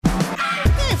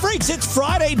Freaks, it's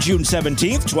Friday, June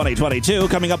 17th, 2022.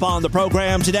 Coming up on the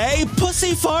program today,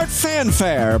 Pussy Fart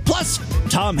Fanfare. Plus,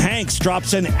 Tom Hanks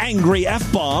drops an angry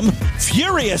F-bomb,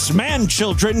 furious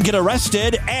man-children get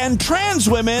arrested, and trans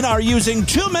women are using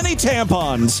too many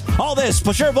tampons. All this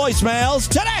plus your voicemails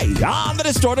today on The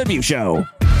Distorted View Show.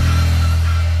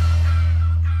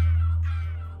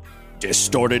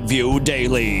 Distorted View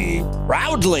Daily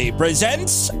proudly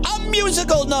presents a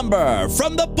musical number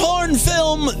from the porn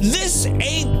film This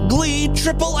Ain't Glee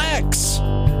XXX.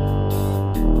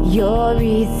 You're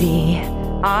easy.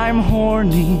 I'm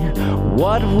horny.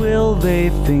 What will they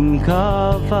think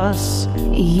of us?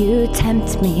 You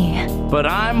tempt me. But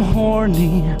I'm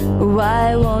horny.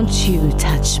 Why won't you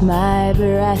touch my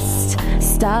breast?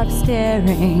 Stop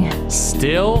staring.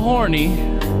 Still horny.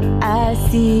 I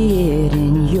see it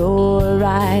in your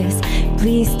eyes.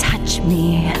 Please touch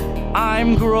me.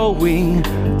 I'm growing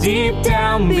deep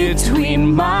down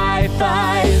between my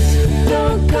thighs.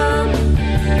 Don't come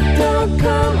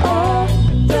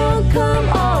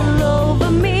all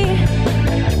over me.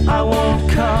 I won't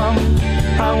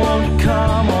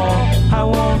come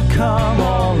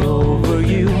all over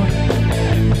you.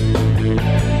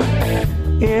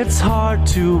 It's hard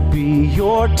to be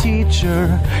your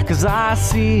teacher, 'cause I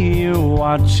see you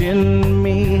watching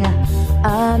me.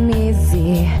 I'm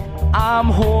easy. I'm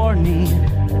horny.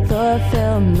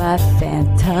 Fulfill my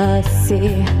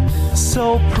fantasy.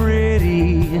 So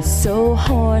pretty. So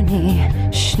horny.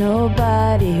 Shh,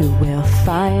 nobody will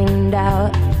find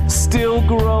out. Still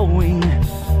growing.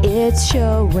 It's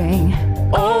showing.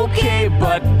 Okay,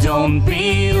 but don't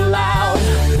be loud.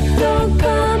 Don't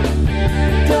come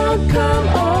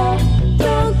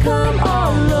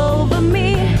all over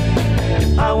me.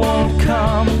 I won't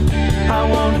come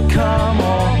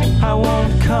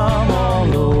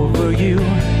all over you.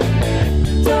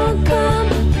 Don't come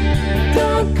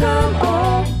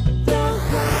all.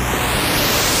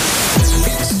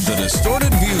 It's the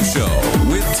Distorted View Show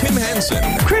with Tim Henson.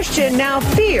 Christian now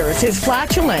fears his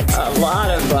flatulence. A lot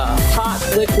of hot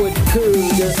liquid poo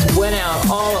just went out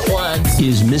all at once.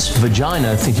 Is Miss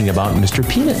Vagina thinking about Mr.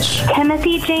 Penis?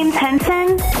 Timothy James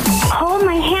Henson, hold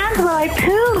my hand while I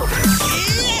poo.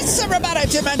 Yes, everybody,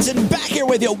 Tim Henson back here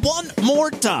with you one more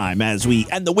time as we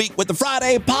end the week with the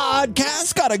Friday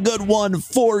podcast. Got a good one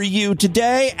for you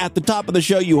today. At the top of the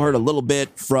show, you heard a little bit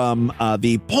from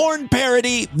the porn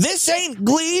parody This Ain't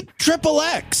Glee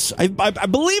XXX. I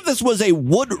believe this was a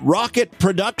Wood Rocket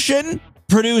production.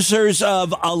 Producers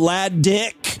of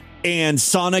Aladic and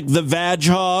Sonic the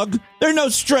Vadgehog. They're no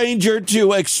stranger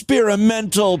to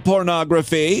experimental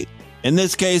pornography. In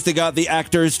this case, they got the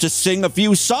actors to sing a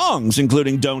few songs,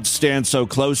 including Don't Stand So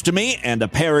Close to Me and a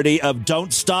parody of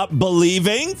Don't Stop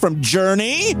Believing from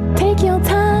Journey. Take your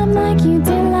time like you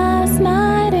did last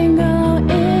night and go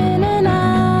in and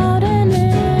out and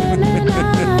in and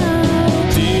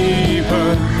out.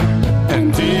 Deeper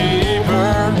and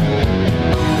deeper.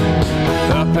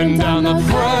 Up and down the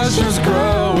pressure's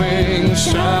growing,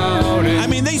 shouting. I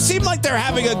mean, they seem like they're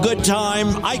having a good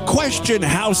time. I question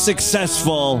how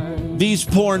successful these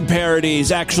porn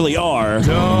parodies actually are.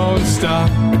 Don't stop,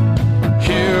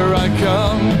 here I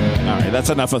come. All right,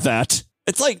 that's enough of that.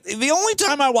 It's like the only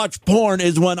time I watch porn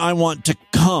is when I want to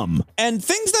come. And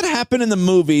things that happen in the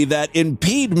movie that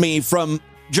impede me from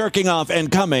jerking off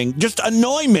and coming just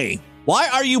annoy me. Why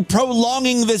are you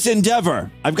prolonging this endeavor?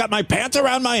 I've got my pants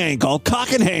around my ankle,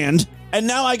 cock in hand, and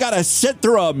now I gotta sit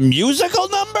through a musical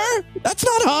number? That's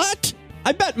not hot.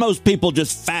 I bet most people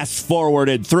just fast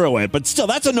forwarded through it, but still,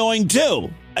 that's annoying too.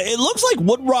 It looks like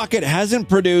Wood Rocket hasn't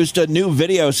produced a new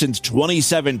video since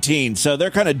 2017, so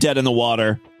they're kind of dead in the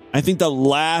water. I think the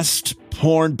last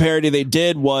porn parody they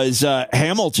did was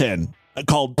Hamilton,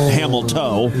 called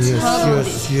Hamilton.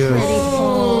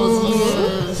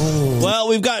 Well,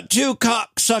 we've got two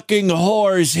cock-sucking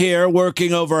whores here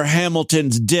working over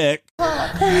Hamilton's dick.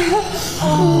 Such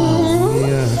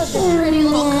a pretty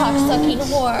little cock-sucking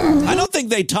whore. I don't think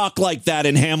they talk like that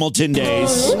in Hamilton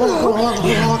days. Choke on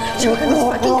this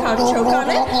fucking cock, choke on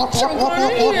it. Choke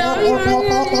on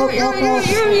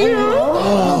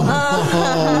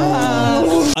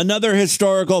it. Another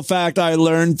historical fact I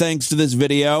learned thanks to this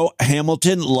video,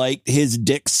 Hamilton liked his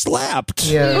dick slapped.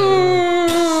 Yes.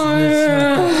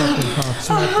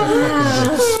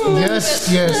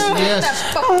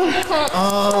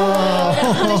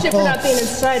 Punish it for not being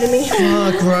inside of me.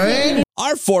 Right?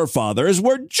 Our forefathers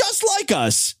were just like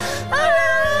us.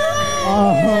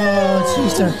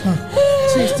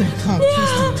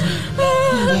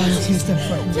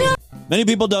 Many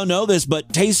people don't know this,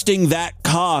 but tasting that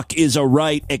cock is a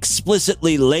right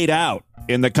explicitly laid out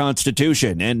in the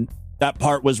Constitution. And That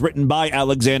part was written by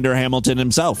Alexander Hamilton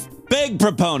himself. Big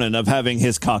proponent of having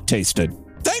his cock tasted.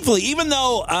 Thankfully, even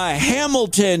though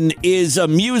Hamilton is a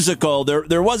musical,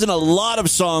 there wasn't a lot of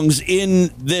songs in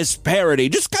this parody,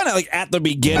 just kind of like at the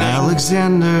beginning.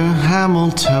 Alexander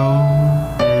Hamilton.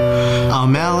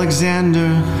 I'm Alexander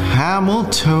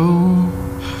Hamilton.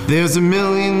 There's a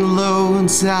million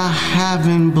loads I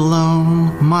haven't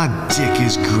blown. My dick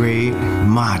is great.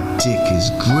 My dick is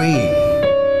great.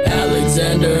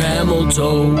 Alexander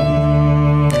Hamilton.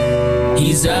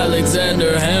 He's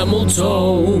Alexander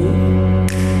Hamilton.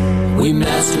 We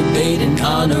masturbate in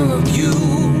honor of you.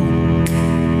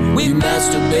 We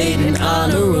masturbate in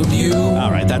honor of you.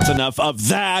 All right, that's enough of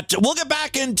that. We'll get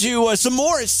back into some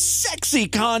more sexy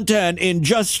content in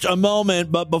just a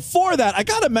moment. But before that, I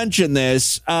got to mention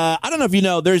this. I don't know if you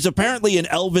know, there's apparently an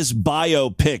Elvis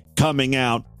biopic coming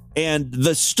out. And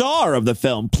the star of the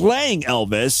film playing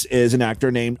Elvis is an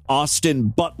actor named Austin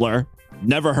Butler.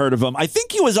 Never heard of him. I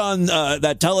think he was on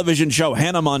that television show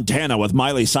Hannah Montana with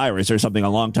Miley Cyrus or something a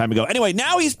long time ago. Anyway,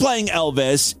 now he's playing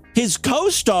Elvis. His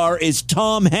co-star is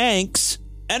Tom Hanks.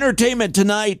 Entertainment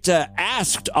Tonight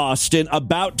asked Austin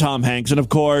about Tom Hanks. And of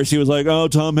course, he was like, oh,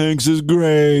 Tom Hanks is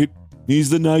great. He's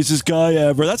the nicest guy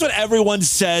ever. That's what everyone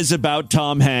says about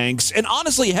Tom Hanks. And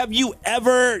honestly, have you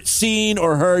ever seen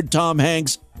or heard Tom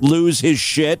Hanks lose his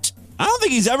shit? I don't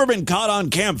think he's ever been caught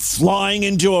on cam flying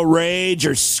into a rage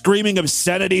or screaming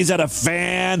obscenities at a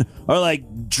fan or like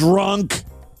drunk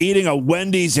eating a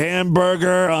Wendy's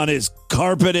hamburger on his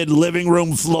carpeted living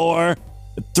room floor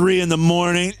at 3 a.m.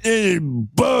 This is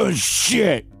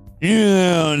bullshit.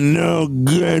 Yeah, no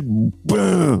good.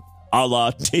 A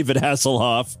la David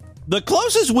Hasselhoff. The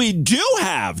closest we do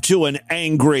have to an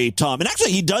angry Tom, and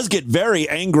actually he does get very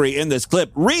angry in this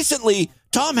clip. Recently,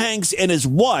 Tom Hanks and his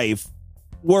wife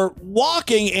were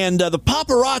walking and the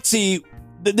paparazzi,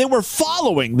 they were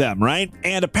following them, right?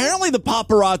 And apparently the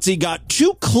paparazzi got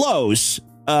too close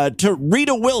to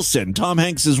Rita Wilson, Tom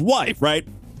Hanks' wife, right?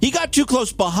 He got too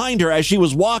close behind her as she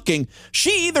was walking.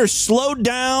 She either slowed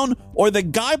down or the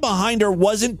guy behind her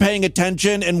wasn't paying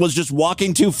attention and was just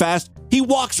walking too fast. He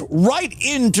walks right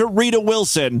into Rita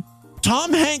Wilson.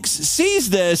 Tom Hanks sees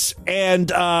this and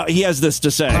he has this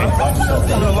to say. It's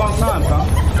been a long time, Tom.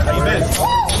 How you been?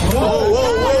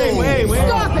 Whoa, wait.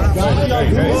 Stop it.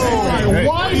 Hey.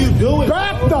 What are you doing?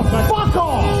 Back the fuck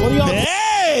off. What are y'all doing?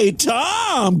 Hey,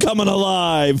 Tom coming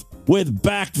alive with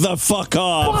Back the Fuck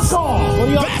Off. Fuck off. What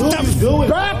are y'all doing?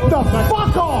 Back the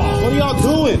fuck off. What are y'all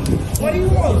doing? What do you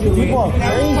want? People are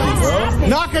crazy, bro.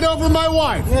 Knock it over my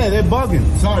wife. Yeah, they're bugging.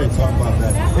 Sorry to talk about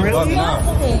that. They're bugging out.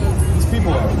 These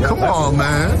people are. Come on,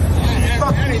 man.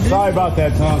 Sorry about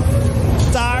that, Tom.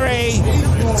 Sorry.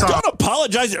 Don't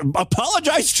apologize.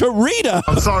 Apologize to Rita.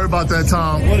 I'm sorry about that,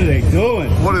 Tom. What are they doing?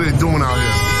 What are they doing out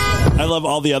here? I love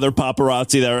all the other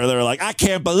paparazzi that are like, I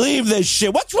can't believe this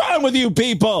shit. What's wrong with you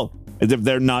people? As if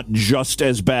they're not just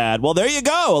as bad. Well, there you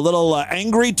go. A little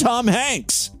angry Tom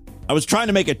Hanks. I was trying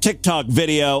to make a TikTok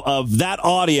video of that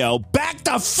audio. Back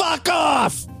the fuck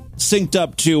off! Synced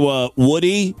up to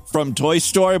Woody from Toy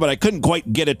Story, but I couldn't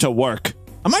quite get it to work.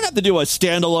 I might have to do a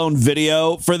standalone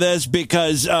video for this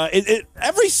because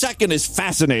every second is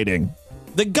fascinating.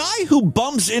 The guy who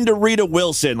bumps into Rita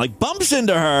Wilson, like bumps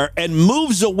into her and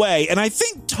moves away. And I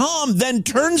think Tom then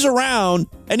turns around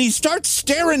and he starts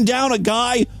staring down a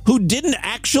guy who didn't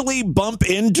actually bump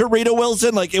into Rita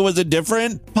Wilson. Like it was a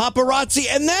different paparazzi.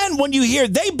 And then when you hear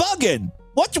they bugging,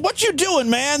 what you doing,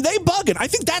 man? They bugging. I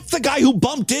think that's the guy who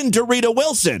bumped into Rita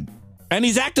Wilson. And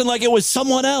he's acting like it was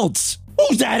someone else.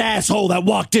 Who's that asshole that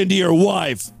walked into your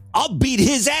wife? I'll beat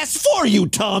his ass for you,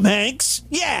 Tom Hanks.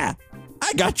 Yeah.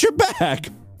 I got your back.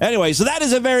 Anyway, so that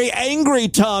is a very angry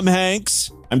Tom Hanks.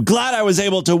 I'm glad I was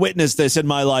able to witness this in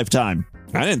my lifetime.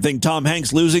 I didn't think Tom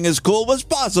Hanks losing his cool was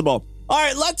possible. All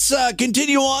right, let's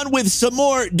continue on with some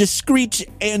more discreet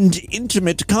and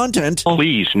intimate content.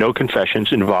 Please, no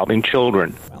confessions involving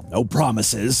children. Well, no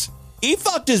promises.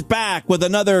 eFucked is back with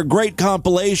another great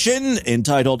compilation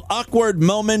entitled Awkward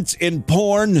Moments in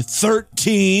Porn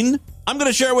 13. I'm going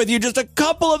to share with you just a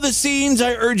couple of the scenes.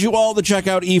 I urge you all to check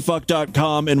out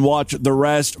efuck.com and watch the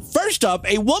rest. First up,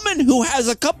 a woman who has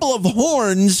a couple of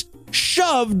horns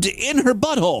shoved in her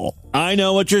butthole. I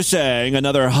know what you're saying.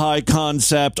 Another high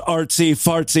concept, artsy,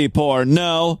 fartsy porn.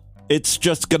 No, it's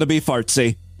just going to be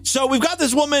fartsy. So we've got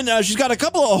this woman. She's got a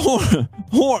couple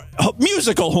of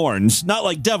musical horns, not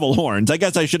like devil horns. I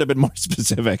guess I should have been more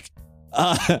specific.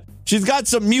 She's got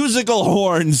some musical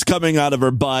horns coming out of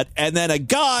her butt, and then a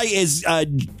guy is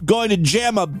going to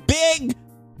jam a big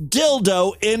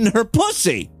dildo in her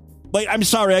pussy. Wait, I'm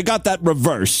sorry, I got that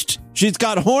reversed. She's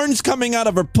got horns coming out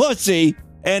of her pussy,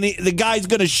 and the guy's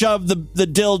going to shove the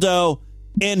dildo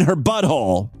in her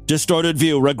butthole. Distorted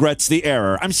View regrets the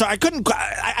error. I'm sorry,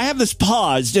 I have this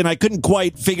paused, and I couldn't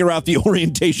quite figure out the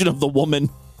orientation of the woman.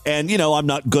 And, you know, I'm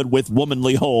not good with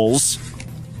womanly holes.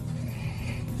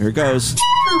 Here it goes.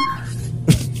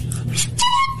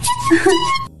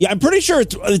 Yeah, I'm pretty sure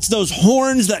it's those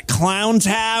horns that clowns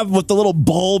have with the little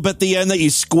bulb at the end that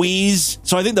you squeeze.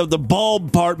 So I think the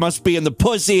bulb part must be in the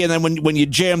pussy, and then when you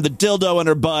jam the dildo in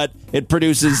her butt, it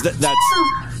produces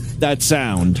that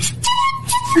sound.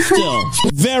 Still,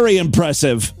 very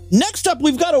impressive. Next up,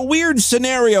 we've got a weird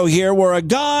scenario here where a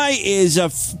guy is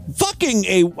fucking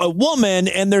a woman,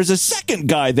 and there's a second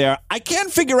guy there. I can't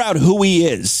figure out who he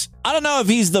is. I don't know if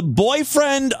he's the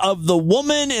boyfriend of the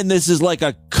woman, and this is like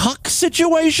a cuck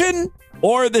situation,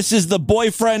 or this is the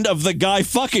boyfriend of the guy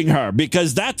fucking her,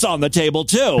 because that's on the table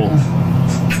too.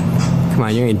 Come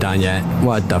on, you ain't done yet.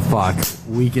 What the fuck?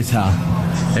 Weak as hell.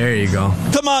 There you go.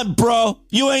 Come on, bro.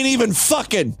 You ain't even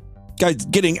fucking. Guy's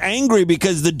getting angry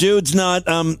because the dude's not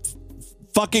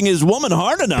fucking his woman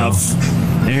hard enough.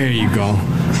 There you go.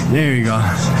 There you go.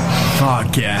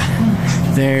 Fuck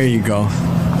yeah. There you go.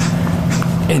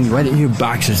 And why didn't you have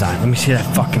boxers on? Let me see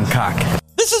that fucking cock.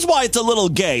 This is why it's a little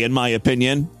gay, in my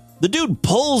opinion. The dude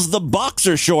pulls the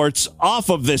boxer shorts off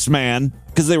of this man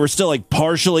because they were still like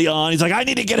partially on. He's like, I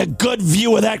need to get a good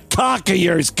view of that cock of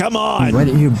yours. Come on. Why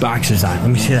didn't you have boxers on? Let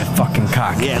me see that fucking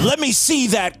cock. Yeah, let me see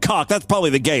that cock. That's probably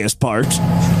the gayest part.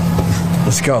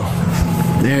 Let's go.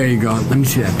 There you go. Let me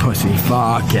see that pussy.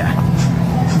 Fuck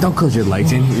yeah. Don't close your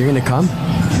legs in. You're gonna come?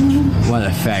 What a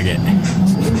faggot.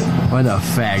 What a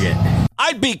faggot.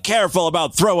 I'd be careful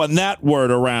about throwing that word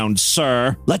around,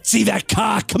 sir. Let's see that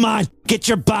cock. Come on. Get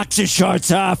your boxer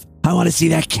shorts off. I want to see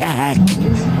that cock.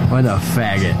 What a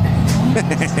faggot.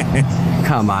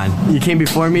 Come on. You came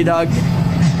before me, dog?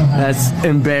 That's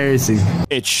embarrassing.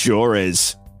 It sure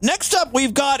is. Next up,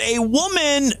 we've got a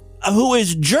woman who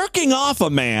is jerking off a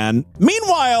man.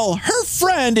 Meanwhile, her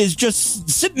friend is just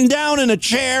sitting down in a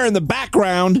chair in the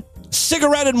background,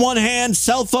 cigarette in one hand,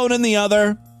 cell phone in the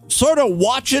other, sort of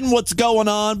watching what's going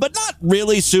on, but not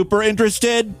really super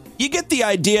interested. You get the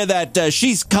idea that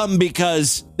she's come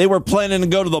because they were planning to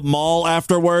go to the mall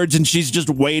afterwards, and she's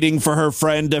just waiting for her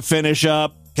friend to finish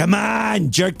up. Come on,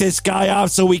 jerk this guy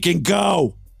off so we can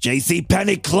go.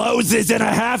 JCPenney closes in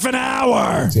a half an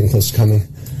hour. What's coming?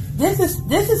 This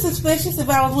is suspicious if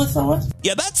I was with someone.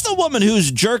 Yeah, that's the woman who's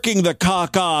jerking the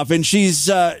cock off, and she's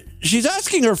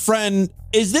asking her friend,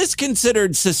 is this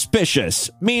considered suspicious?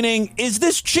 Meaning, is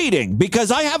this cheating? Because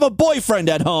I have a boyfriend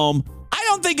at home. I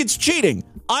don't think it's cheating.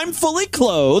 I'm fully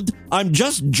clothed. I'm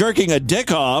just jerking a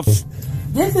dick off.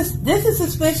 This is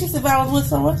suspicious if I was with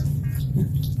someone.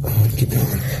 Keep going.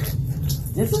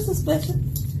 This is suspicious.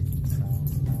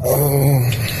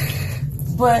 Oh.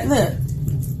 But look,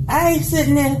 I ain't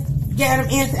sitting there,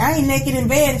 I ain't naked in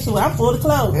bed and shit. I'm fully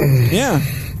clothed. Yeah,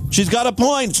 she's got a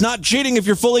point. It's not cheating if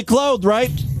you're fully clothed,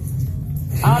 right?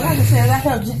 All I can say is I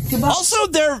helped you. Also,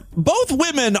 both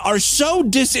women are so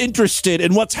disinterested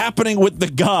in what's happening with the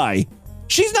guy.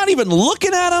 She's not even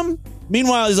looking at him.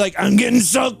 Meanwhile, he's like, I'm getting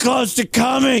so close to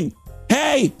coming.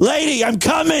 Hey, lady, I'm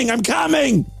coming.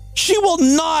 She will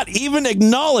not even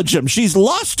acknowledge him. She's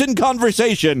lost in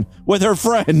conversation with her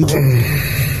friend.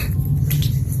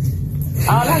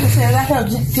 All I can say is I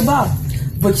helped you off.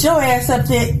 But your ass up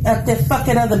there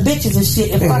fucking other bitches and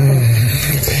shit and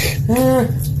fucking.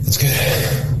 That's good.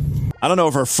 I don't know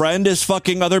if her friend is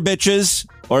fucking other bitches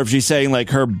or if she's saying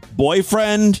like her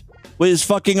boyfriend is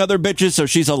fucking other bitches, so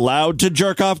she's allowed to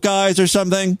jerk off guys or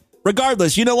something.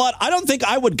 Regardless, you know what? I don't think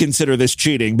I would consider this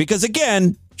cheating because,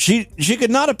 again, she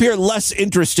could not appear less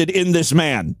interested in this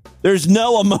man. There's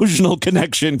no emotional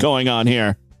connection going on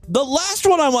here. The last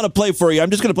one I want to play for you, I'm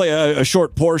just going to play a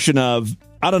short portion of,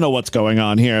 I don't know what's going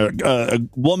on here. A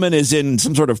woman is in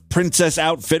some sort of princess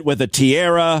outfit with a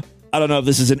tiara. I don't know if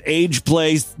this is an age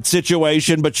play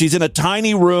situation, but she's in a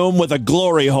tiny room with a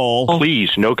glory hole.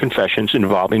 Please, no confessions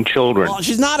involving children. Well,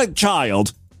 she's not a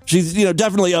child. She's,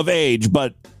 definitely of age,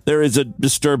 but there is a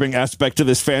disturbing aspect to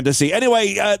this fantasy.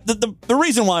 Anyway, the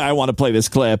reason why I want to play this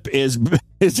clip is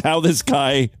how this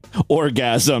guy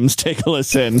orgasms. Take a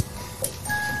listen.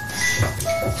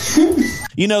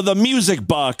 The music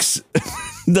box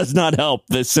does not help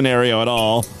this scenario at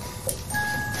all.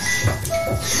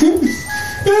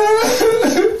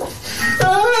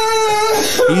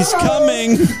 He's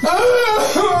coming.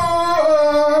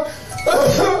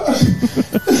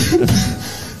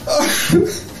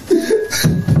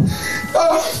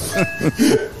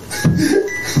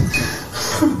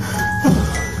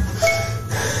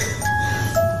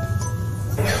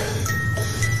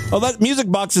 Oh, that music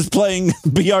box is playing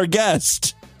Be Our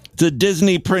Guest. It's a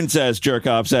Disney princess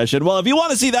jerk-off session. Well, if you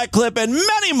want to see that clip and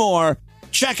many more,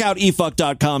 check out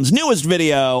efuck.com's newest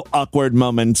video, Awkward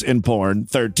Moments in Porn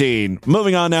 13.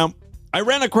 Moving on now. I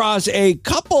ran across a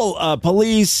couple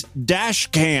police dash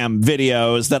cam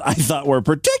videos that I thought were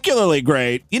particularly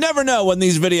great. You never know when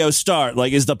these videos start.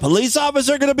 Like, is the police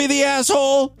officer going to be the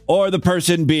asshole or the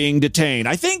person being detained?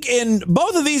 I think in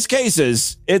both of these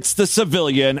cases, it's the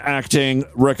civilian acting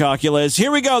ridiculous.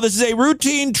 Here we go. This is a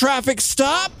routine traffic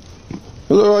stop.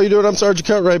 Hello, how you doing? I'm Sergeant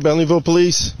Cartwright, Bentleyville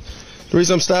Police. The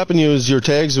reason I'm stopping you is your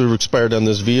tags are expired on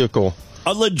this vehicle.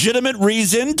 A legitimate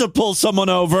reason to pull someone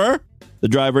over. The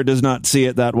driver does not see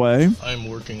it that way. I'm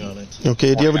working on it.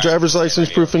 Okay, do you have a driver's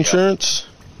license, proof insurance?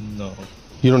 No.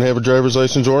 You don't have a driver's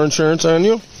license or insurance on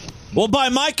you? Well, by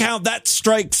my count, that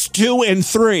strikes 2 and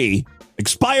 3.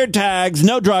 Expired tags,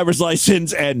 no driver's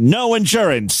license, and no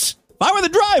insurance. If I were the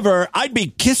driver, I'd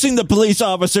be kissing the police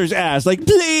officer's ass. Like,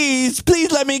 please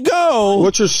let me go.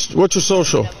 What's your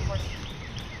social?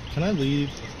 Can I leave?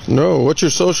 No, what's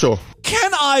your social?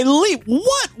 Can I leave?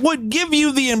 What would give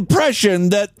you the impression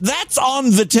that that's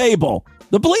on the table?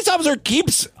 The police officer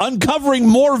keeps uncovering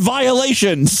more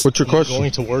violations. What's your question?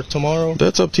 Going to work tomorrow?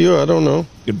 That's up to you. I don't know.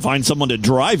 You can find someone to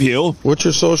drive you. What's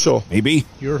your social? Maybe.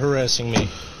 You're harassing me.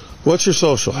 What's your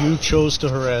social? You chose to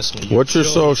harass me. What's your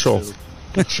social?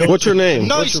 What's your name?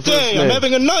 Nice day. I'm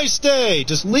having a nice day.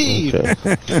 Just leave.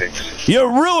 Okay.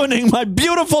 You're ruining my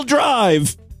beautiful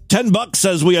drive. $10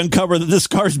 says we uncover that this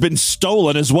car's been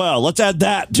stolen as well. Let's add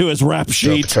that to his rap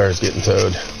sheet. The car's getting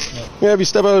towed. Yeah, have you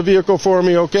step out of the vehicle for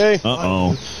me, okay?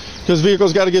 Uh-oh. Because the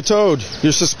vehicle's got to get towed.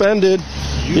 You're suspended.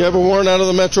 You have a warrant out of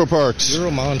the Metro Parks. You're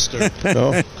a monster.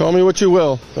 No, call me what you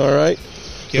will, all right?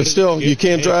 But still, you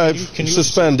can't drive. Can you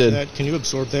suspended. Can you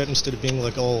absorb that instead of being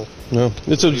like all... No,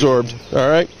 it's absorbed, all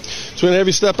right? So we're going to have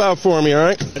you step out for me, all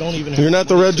right? I don't even. You're not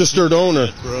the registered owner.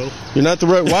 Bro. You're not the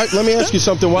right... Why? Let me ask you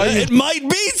something. Why? It might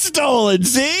be stolen,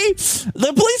 see?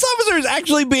 The police officer is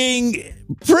actually being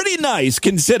pretty nice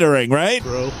considering, right?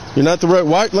 Bro. You're not the right...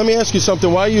 Why? Let me ask you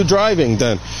something. Why are you driving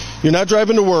then? You're not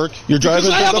driving to work. You're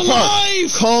driving to the park.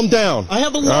 Life. Calm down. I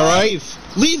have a life. All right?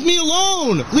 Leave me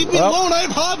alone. Leave me alone. I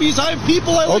have hobbies. I have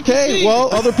people I like to see.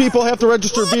 Well, other people have to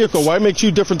register a vehicle. Why makes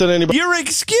you different than anybody? Your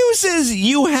excuse is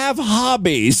you have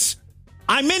hobbies.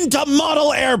 I'm into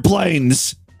model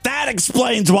airplanes. That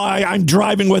explains why I'm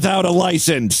driving without a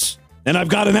license. And I've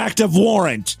got an active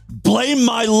warrant. Blame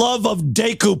my love of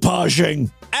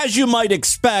decoupaging. As you might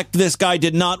expect, this guy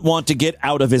did not want to get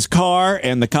out of his car,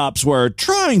 and the cops were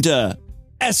trying to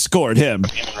escort him.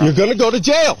 You're going to go to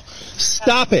jail.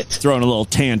 Stop it. Throwing a little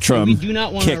tantrum. We do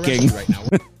not want to arrest you right now.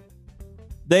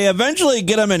 They eventually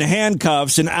get him in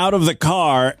handcuffs and out of the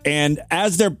car, and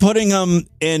as they're putting him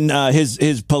in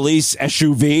his police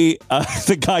SUV,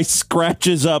 the guy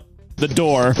scratches up the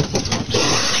door.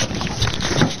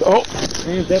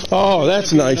 Oh,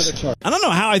 that's nice. I don't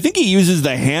know how. I think he uses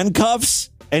the handcuffs,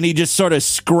 and he just sort of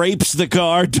scrapes the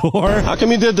car door. How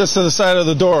come you did this to the side of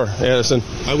the door, Addison?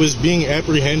 I was being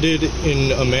apprehended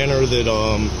in a manner that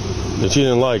you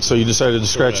didn't like, so you decided to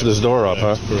scratch this door up,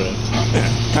 huh?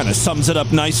 Correct. Kind of sums it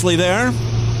up nicely there.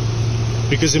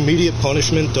 Because immediate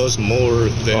punishment does more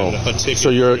than a ticket. So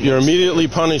you're immediately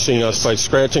punishing us by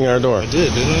scratching our door. I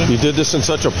did, didn't I? You did this in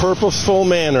such a purposeful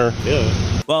manner.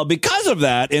 Yeah. Well, because of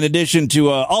that, in addition to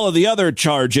all of the other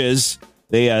charges,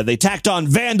 they tacked on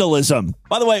vandalism.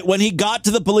 By the way, when he got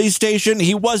to the police station,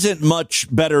 he wasn't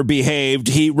much better behaved.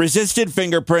 He resisted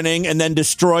fingerprinting and then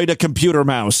destroyed a computer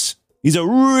mouse. He's a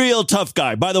real tough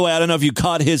guy. By the way, I don't know if you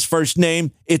caught his first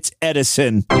name. It's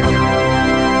Edison.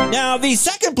 Now, the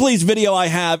second police video I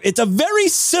have, it's a very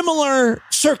similar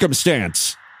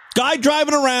circumstance. Guy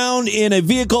driving around in a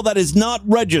vehicle that is not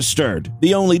registered.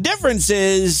 The only difference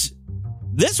is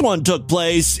this one took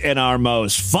place in our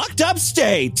most fucked up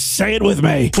state. Say it with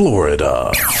me.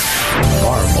 Florida.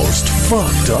 Our most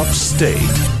fucked up state.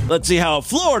 Let's see how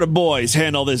Florida boys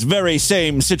handle this very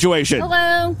same situation.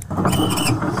 Hello.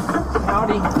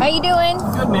 Howdy. How you doing?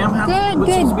 Good, ma'am. What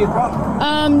seems to be a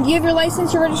problem? You have your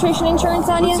license, your registration, insurance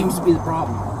on you? What seems to be the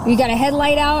problem? You got a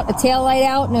headlight out, a tail light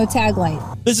out, no tag light.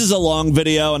 This is a long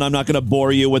video, and I'm not going to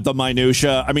bore you with the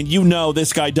minutia. I mean, you know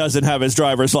this guy doesn't have his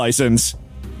driver's license.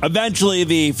 Eventually,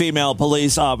 the female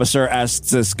police officer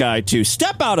asks this guy to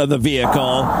step out of the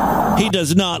vehicle. He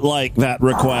does not like that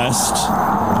request.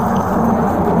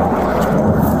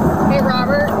 Hey,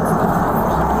 Robert.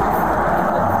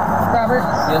 Robert?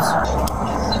 Yes?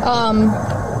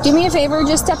 Do me a favor,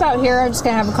 just step out here. I'm just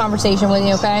going to have a conversation with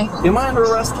you, okay? Am I under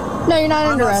arrest? No, you're not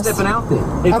under arrest. I'm not stepping out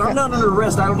then. If I'm not under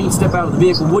arrest, I don't need to step out of the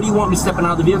vehicle. What do you want me stepping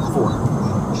out of the vehicle for?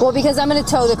 Well, because I'm going to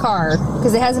tow the car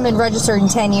because it hasn't been registered in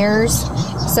 10 years.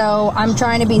 So I'm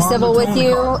trying to be civil with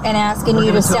you and asking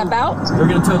you to step out. We're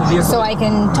going to tow the vehicle. So I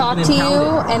can talk to you,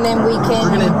 and then we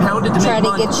can try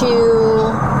to get you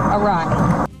a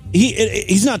ride.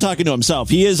 He's not talking to himself.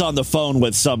 He is on the phone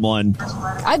with someone.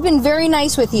 I've been very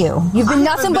nice with you. You've been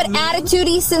nothing but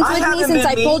attitudey since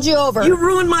I pulled you over. You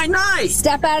ruined my night.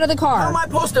 Step out of the car. How am I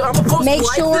supposed to? I'm supposed Make to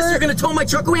like sure this? You're going to tow my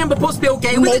truck away? I'm supposed to be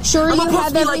okay with it? Make sure I'm you supposed have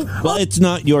to be every... like, Well, it's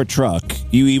not your truck.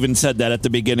 You even said that at the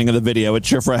beginning of the video. It's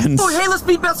your friend's. oh, hey, let's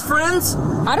be best friends.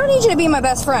 I don't need you to be my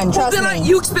best friend. Trust Well, then me.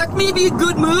 you expect me to be in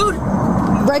good mood?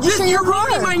 Register your car.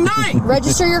 You're ruining my night.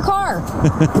 Register your car.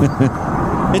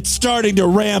 It's starting to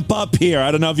ramp up here. I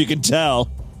don't know if you can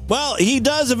tell. Well, he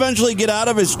does eventually get out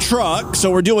of his truck, so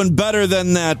we're doing better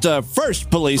than that first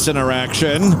police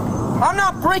interaction. I'm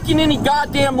not breaking any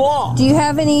goddamn law. Do you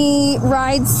have any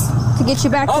rides to get you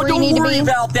back to where you need to be? Oh, don't worry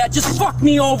about that. Just fuck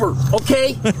me over,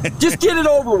 okay? Just get it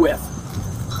over with.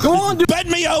 Go on, dude. Bend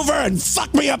me over and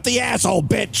fuck me up the asshole,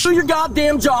 bitch. Do your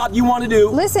goddamn job you want to do.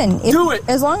 Listen, do it.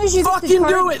 As long as you fucking get the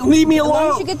car, do it. Leave me alone. As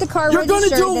long as you get the car You're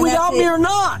registered, gonna do it then without that's me it. or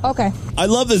not. Okay. I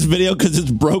love this video because it's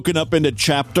broken up into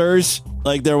chapters.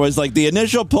 Like there was like the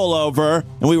initial pullover,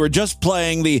 and we were just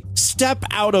playing the step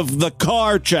out of the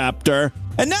car chapter.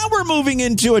 And now we're moving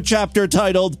into a chapter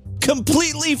titled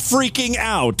Completely Freaking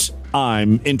Out.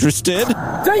 I'm interested.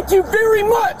 Thank you very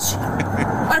much.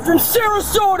 I'm from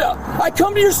Sarasota. I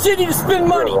come to your city to spend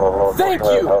money. Thank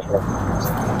you.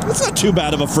 That's not too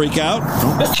bad of a freak out.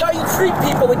 That's how you treat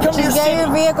people that come to your Just get city.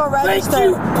 your vehicle registered.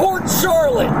 Thank you, Port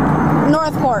Charlotte.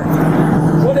 Northport.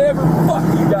 Whatever.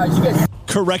 Fuck you guys. You guys.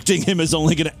 Correcting him is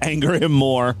only going to anger him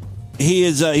more.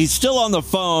 He's still on the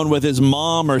phone with his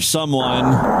mom or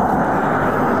someone.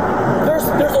 There's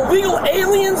illegal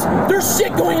aliens. There's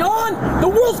shit going on. The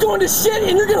world's going to shit,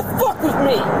 and you're gonna fuck with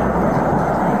me.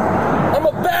 I'm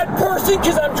a bad person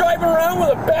because I'm driving around with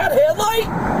a bad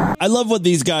headlight. I love what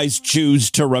these guys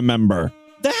choose to remember.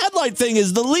 The headlight thing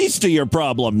is the least of your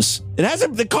problems.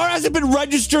 The car hasn't been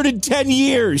registered in 10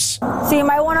 years. So you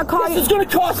might want to call. This is going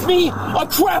to cost me a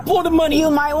crap load of money. You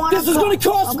might want. This is going to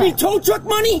cost me tow truck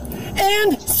money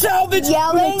and salvage.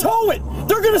 Yelling. To tow it.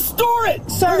 They're going to store it.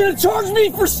 Sir. They're going to charge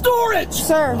me for storage.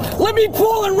 Sir. Let me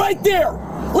pull it right there.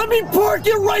 Let me park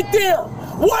it right there.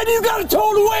 Why do you got to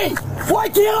tow it away? Why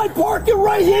can't I park it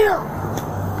right here?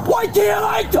 Why can't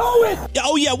I tow it?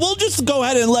 Oh yeah, we'll just go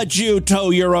ahead and let you tow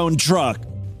your own truck.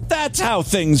 That's how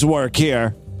things work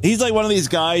here. He's like one of these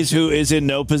guys who is in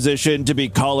no position to be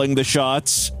calling the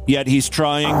shots, yet he's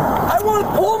trying. I want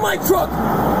to pull my truck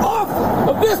off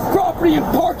of this property and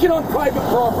park it on private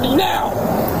property now.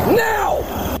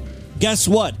 Now! Guess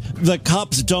what? The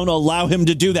cops don't allow him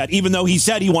to do that, even though he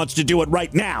said he wants to do it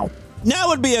right now. Now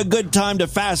would be a good time to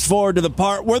fast forward to the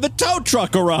part where the tow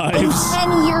truck arrives.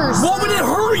 10 years. What would it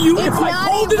hurt you if I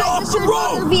pulled it off the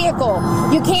road? Vehicle.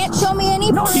 You can't show me any.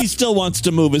 He still wants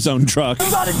to move his own truck. You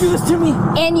gotta do this to me.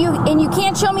 And you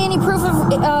can't show me any proof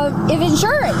of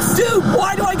insurance. Dude,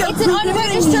 why do I got It's an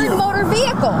unregistered motor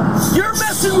vehicle. You're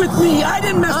messing with me. I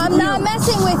didn't mess with you. I'm not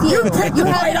messing with you. You picked the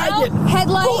have fight an I did.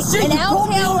 headlight, Bullshit, an you out pulled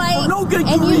me tail over light, for no good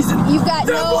and reason. You've got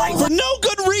For no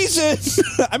good reason.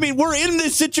 I mean, we're in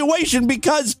this situation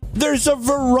because there's a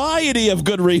variety of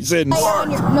good reasons.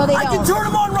 No, they I can don't. turn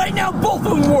them on right now. Both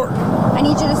of them work. I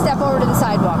need you to step over to the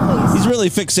sidewalk, please. He's really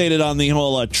fixated on the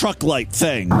whole truck light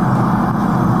thing.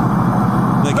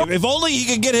 Like, if only he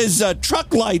could get his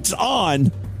truck lights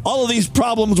on, all of these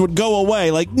problems would go away.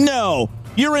 Like, no,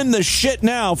 you're in the shit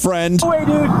now, friend. No way,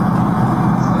 dude.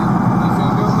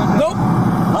 Nope.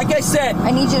 Like I said,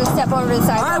 I need you to step over to the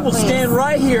sidewalk, I will please. stand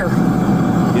right here.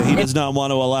 Yeah, he does not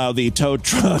want to allow the tow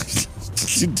truck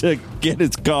to get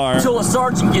his car. Until a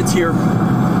sergeant gets here.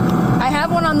 I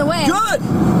have one on the way. Good.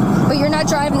 But you're not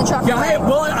driving the truck.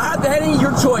 Yeah, that ain't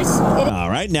your choice. All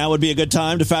right, now would be a good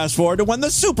time to fast forward to when the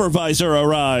supervisor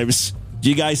arrives. Do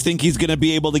you guys think he's going to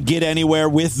be able to get anywhere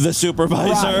with the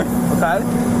supervisor? Right.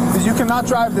 Okay. Because you cannot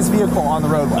drive this vehicle on the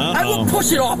roadway. I will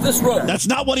push it off this road. That's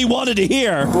not what he wanted to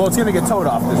hear. Well, it's going to get towed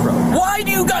off this road. Why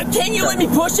do you got? Can you let me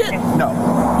push it? No.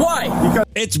 Why? Because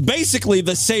it's basically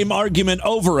the same argument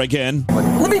over again.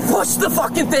 Let me push the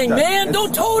fucking thing, man.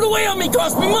 Don't tow it away on me.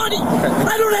 Cost me money. Okay.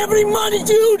 I don't have any money,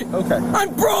 dude. Okay.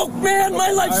 I'm broke, man.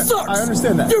 My life sucks. I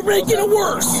understand that. You're making it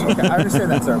worse. Okay, I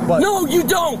understand that, sir. But no, you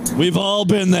don't. We've all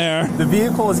been there. The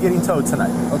vehicle is getting towed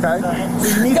tonight, okay?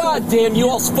 So you need God damn, you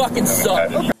all fucking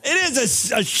suck. Okay. It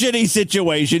is a shitty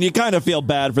situation. You kind of feel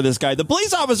bad for this guy. The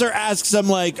police officer asks him,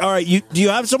 like, all right, do you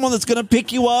have someone that's going to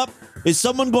pick you up? Is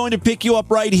someone going to pick you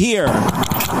up right here?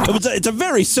 It's a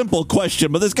very simple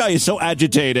question, but this guy is so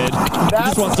agitated. He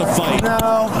just wants to fight.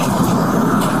 No.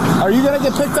 Are you gonna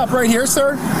get picked up right here,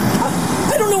 sir?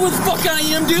 I don't know where the fuck I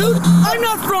am, dude. I'm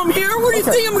not from here. Where do you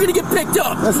think I'm going to get picked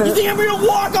up? Listen, you think I'm going to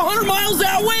walk 100 miles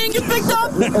that way and get picked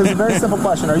up? It was a very simple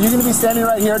question. Are you going to be standing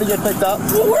right here to get picked up?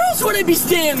 Well, where else would I be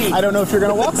standing? I don't know if you're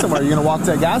going to walk somewhere. Are you going to walk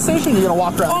to a gas station? Are you going to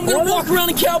walk around? I'm going to walk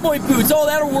around in cowboy boots. Oh,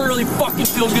 that'll really fucking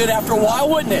feel good after a while,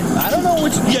 wouldn't it? I don't know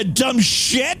which... You dumb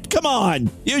shit. Come on.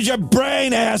 Use your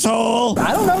brain, asshole.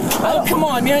 I don't know. Oh, come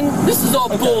on, man. This is all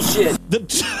bullshit. The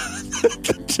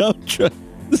tow truck.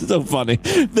 This is so funny.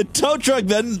 The tow truck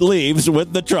then leaves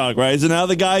with the truck, right? So now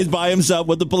the guy's by himself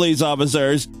with the police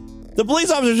officers. The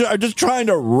police officers are just trying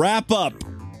to wrap up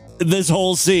this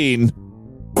whole scene.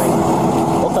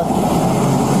 Okay.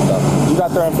 You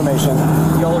got their information.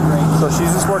 Y'all are great. So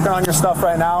she's just working on your stuff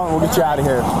right now, and we'll get you out of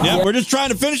here. Yeah, we're just trying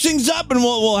to finish things up, and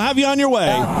we'll have you on your way.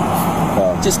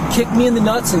 Just kick me in the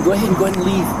nuts and go ahead and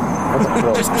leave.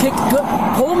 Just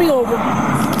pull me over,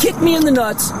 kick me in the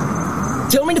nuts,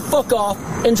 tell me to fuck off,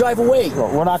 and drive away.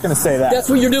 Well, we're not going to say that. That's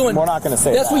what you're doing. We're not going to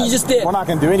say That's that. what you just did. We're not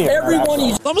going to do any of that. Everyone,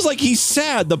 It's almost like he's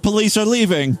sad the police are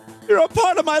leaving. You're a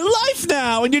part of my life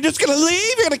now, and you're just going to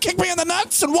leave? You're going to kick me in the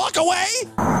nuts and walk away?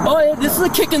 Oh, yeah, this is a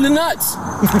kick in the nuts.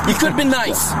 You could have been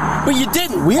nice, but you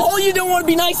didn't. You don't want to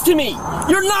be nice to me.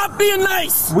 You're not being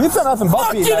nice. We've done nothing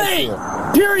but being nice to you.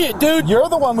 Period, dude. You're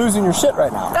the one losing your shit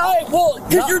right now. All right, well,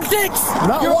 because you're dicks.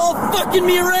 You're all fucking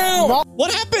me around.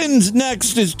 What happens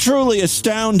next is truly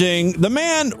astounding. The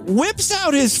man whips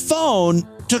out his phone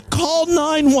to call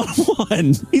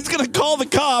 911. He's going to call the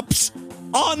cops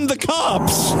on the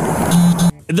cops.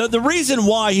 The reason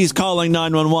why he's calling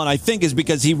 911, I think, is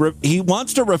because he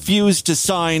wants to refuse to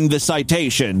sign the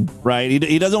citation, right?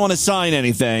 He doesn't want to sign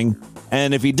anything.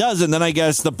 And if he doesn't, then I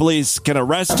guess the police can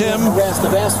arrest him. I've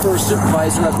asked for a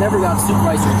supervisor. I've never got a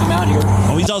supervisor to come out here.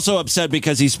 Oh, he's also upset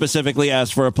because he specifically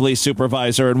asked for a police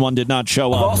supervisor and one did not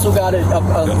show up. I've also got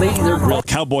a lady there. Real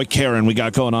cowboy Karen we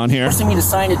got going on here. Forcing me to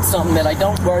sign something that I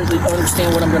don't really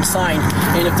understand what I'm going to sign.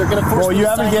 And if they're going to force me to sign it, you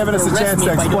haven't given us a chance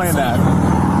to explain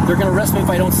that. They're going to arrest me if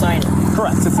I don't sign it.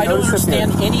 Correct. I don't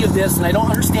understand any of this, and I don't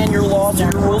understand your laws or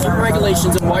your rules or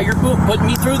regulations and why you're putting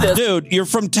me through this. Dude, you're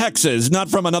from Texas, not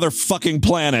from another fucking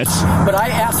planet. But I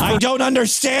asked for... I don't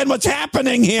understand what's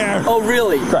happening here. Oh,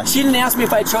 really? Correct. She didn't ask me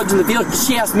if I had drugs in the vehicle.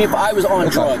 She asked me if I was on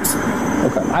drugs.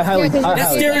 Okay.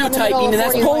 That's stereotyping, and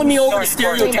that's pulling me over to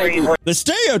stereotyping. The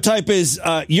stereotype is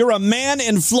you're a man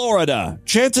in Florida.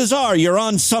 Chances are you're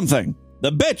on something.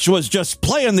 The bitch was just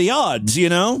playing the odds, you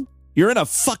know? You're in a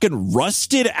fucking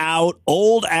rusted out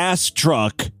old ass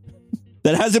truck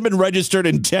that hasn't been registered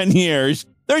in 10 years.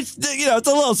 It's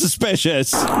a little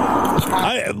suspicious. When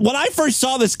I first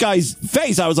saw this guy's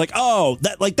face, I was like, oh,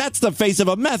 that's the face of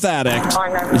a meth addict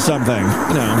or something,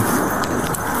 you know.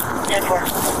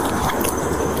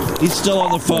 He's still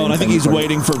on the phone. I think he's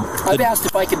waiting for... I've asked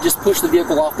if I could just push the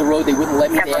vehicle off the road. They wouldn't let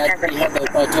me. They have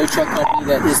a tow truck company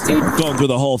that is going through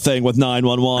the whole thing with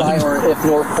 911. Or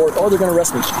they're going to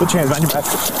arrest me. Put your hands behind your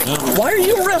back. Why are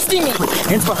you arresting me?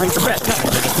 Hands behind your back.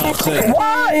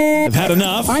 Why? I've had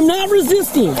enough. I'm not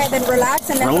resisting. Okay, then relax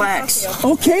and Relax.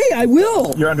 Okay, I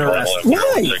will. You're under arrest.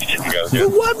 Why? For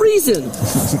what reason?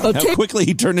 How quickly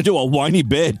he turned into a whiny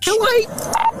bitch. No, wait.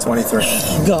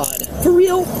 23. God. For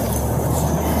real?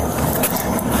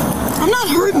 I'm not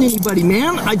hurting anybody,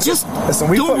 man. I just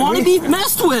don't want to be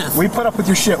messed with. We put up with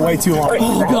your shit way too long.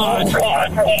 Oh, God.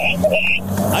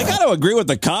 I got to agree with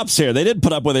the cops here. They did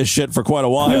put up with his shit for quite a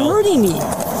while. You're hurting me.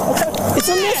 Okay. It's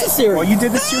unnecessary. Well, you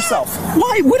did this to yourself.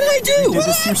 Why? What did I do? You did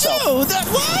this to yourself. What?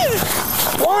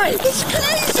 Why? It's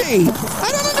crazy. I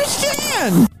don't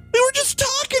understand. We were just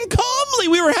talking calmly.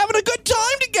 We were having a good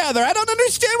time together. I don't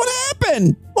understand what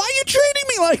happened. Why are you treating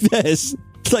me like this?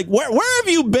 It's like, where have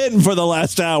you been for the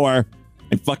last hour?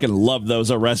 I fucking love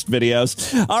those arrest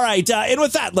videos. All right, and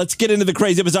with that, let's get into the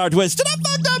crazy, bizarre twist to the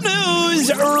fucked up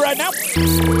news right now.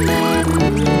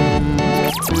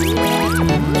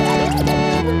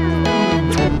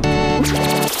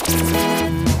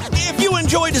 If you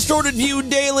enjoy Distorted View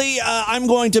Daily, I'm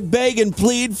going to beg and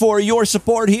plead for your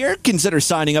support here. Consider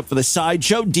signing up for the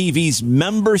Sideshow, DV's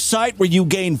member site, where you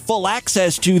gain full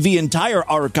access to the entire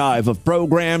archive of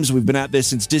programs. We've been at this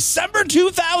since December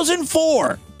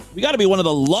 2004. We got to be one of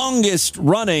the longest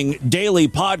running daily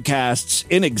podcasts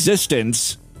in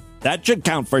existence. That should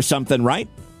count for something, right?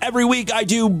 Every week I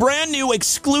do brand new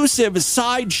exclusive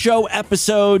Sideshow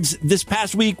episodes. This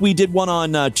past week we did one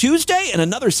on Tuesday and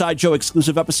another Sideshow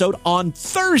exclusive episode on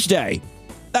Thursday.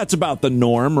 That's about the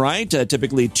norm, right?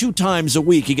 Typically 2 times a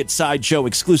week you get Sideshow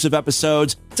exclusive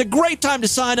episodes. It's a great time to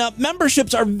sign up.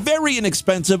 Memberships are very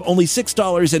inexpensive, only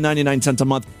 $6.99 a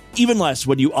month, even less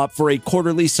when you opt for a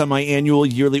quarterly, semi-annual,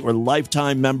 yearly, or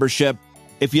lifetime membership.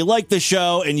 If you like the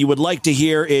show and you would like to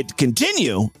hear it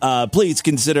continue, please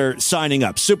consider signing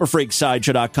up,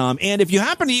 superfreaksideshow.com. And if you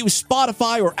happen to use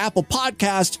Spotify or Apple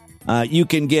Podcast, you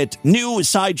can get new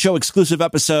Sideshow exclusive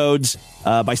episodes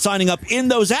by signing up in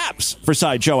those apps for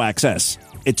Sideshow access.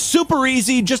 It's super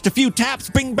easy, just a few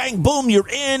taps, bing, bang, boom, you're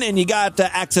in, and you got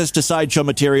access to Sideshow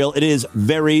material. It is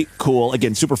very cool.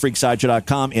 Again,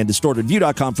 superfreaksideshow.com and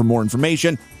distortedview.com for more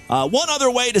information. One other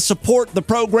way to support the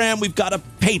program, we've got a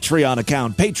Patreon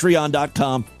account,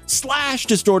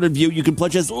 patreon.com/distortedview. You can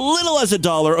pledge as little as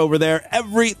 $1 over there.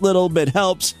 Every little bit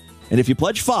helps. And if you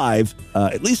pledge $5,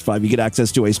 at least $5, you get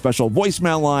access to a special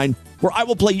voicemail line where I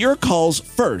will play your calls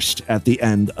first at the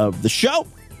end of the show.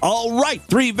 All right,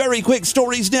 3 very quick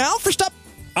stories now. First up,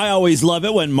 I always love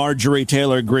it when Marjorie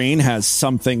Taylor Greene has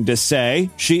something to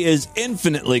say. She is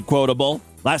infinitely quotable.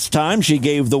 Last time, she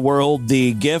gave the world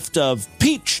the gift of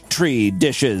peach tree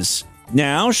dishes.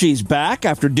 Now she's back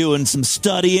after doing some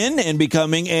studying and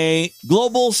becoming a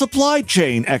global supply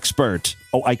chain expert.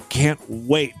 Oh, I can't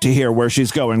wait to hear where she's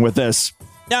going with this.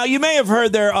 Now, you may have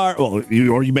heard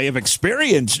you may have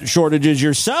experienced shortages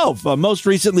yourself. Most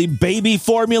recently, baby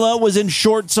formula was in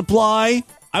short supply.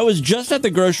 I was just at the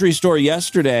grocery store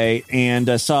yesterday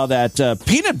and saw that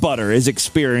peanut butter is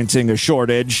experiencing a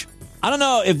shortage. I don't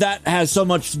know if that has so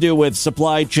much to do with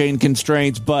supply chain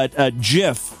constraints, but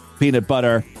Jif peanut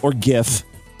butter, or GIF,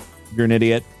 you're an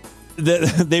idiot,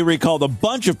 they recalled a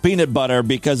bunch of peanut butter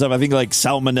because of, I think, like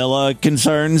salmonella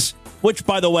concerns. Which,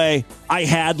 by the way, I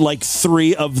had like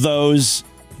 3 of those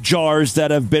jars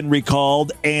that have been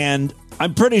recalled, and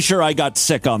I'm pretty sure I got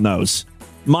sick on those.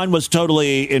 Mine was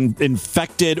totally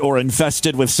infected or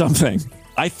infested with something.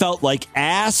 I felt like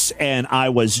ass, and I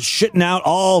was shitting out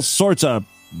all sorts of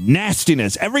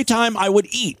nastiness every time I would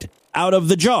eat out of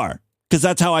the jar, because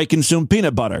that's how I consume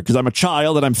peanut butter, because I'm a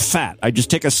child and I'm fat. I just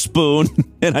take a spoon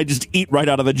and I just eat right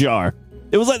out of the jar.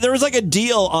 It was like there was like a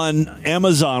deal on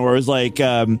Amazon where it was like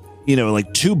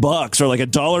like $2 or like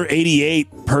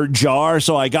 $1.88 per jar.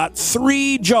 So I got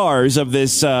 3 jars of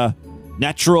this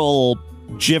natural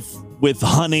Jif with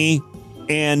honey.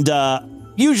 And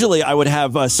usually I would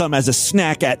have some as a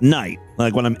snack at night.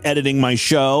 Like when I'm editing my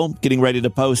show, getting ready to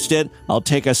post it, I'll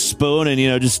take a spoon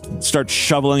and, just start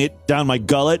shoveling it down my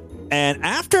gullet. And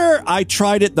after I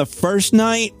tried it the first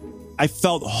night, I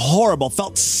felt horrible,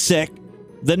 felt sick.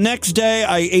 The next day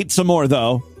I ate some more,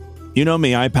 though. You know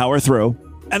me, I power through.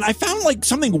 And I found like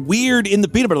something weird in the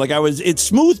peanut butter. It's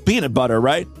smooth peanut butter,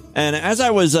 right? And as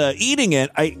I was eating it,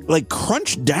 I like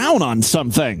crunched down on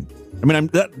something. I mean,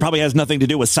 that probably has nothing to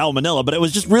do with salmonella, but it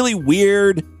was just really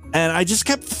weird. And I just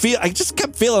kept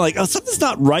feeling like, oh, something's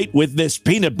not right with this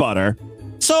peanut butter.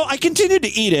 So I continued to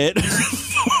eat it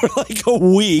for like a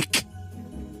week.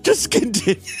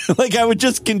 I would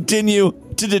just continue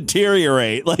to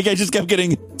deteriorate. Like I just kept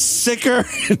getting sicker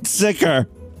and sicker.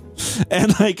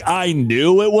 And I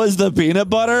knew it was the peanut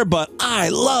butter, but I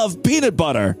love peanut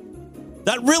butter.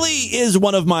 That really is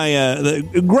one of my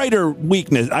the greater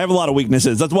weakness. I have a lot of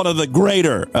weaknesses. That's one of the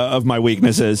greater of my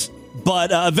weaknesses. But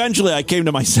eventually I came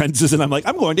to my senses and I'm like,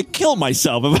 I'm going to kill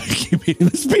myself if I keep eating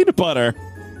this peanut butter.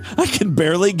 I can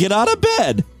barely get out of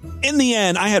bed. In the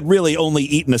end, I had really only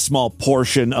eaten a small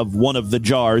portion of one of the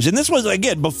jars. And this was,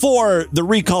 again, before the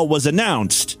recall was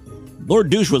announced.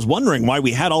 Lord Douche was wondering why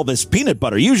we had all this peanut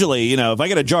butter. Usually, if I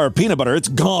get a jar of peanut butter, it's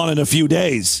gone in a few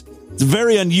days. It's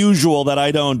very unusual that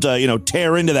I don't,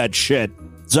 tear into that shit.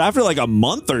 So after like a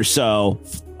month or so,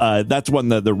 that's when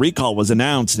the recall was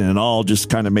announced and it all just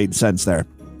kind of made sense there.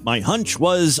 My hunch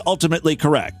was ultimately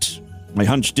correct. My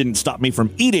hunch didn't stop me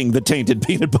from eating the tainted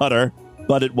peanut butter,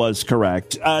 but it was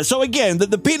correct. So again,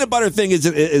 the peanut butter thing is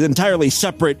an entirely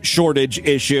separate shortage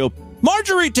issue.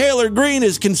 Marjorie Taylor Greene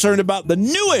is concerned about the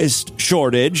newest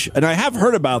shortage, and I have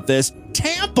heard about this.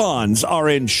 Tampons are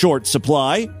in short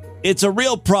supply. It's a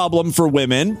real problem for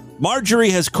women.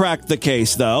 Marjorie has cracked the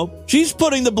case, though. She's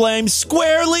putting the blame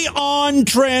squarely on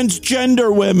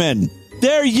transgender women.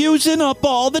 They're using up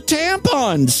all the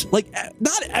tampons. Like,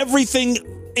 not everything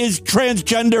is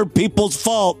transgender people's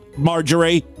fault,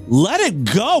 Marjorie. Let it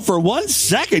go for 1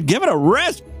 second. Give it a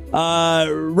rest.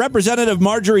 Representative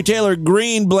Marjorie Taylor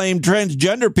Greene blamed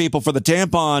transgender people for the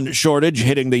tampon shortage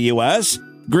hitting the U.S.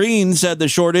 Greene said the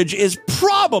shortage is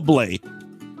probably...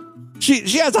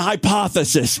 She has a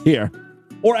hypothesis here.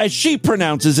 Or as she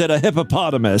pronounces it, a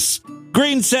hippopotamus.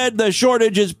 Greene said the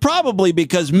shortage is probably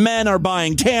because men are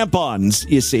buying tampons,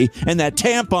 you see, and that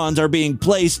tampons are being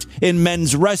placed in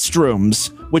men's restrooms,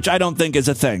 which I don't think is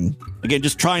a thing. Again,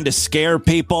 just trying to scare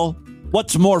people.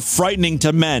 What's more frightening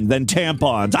to men than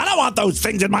tampons? I don't want those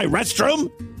things in my restroom.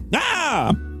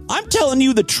 I'm telling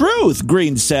you the truth,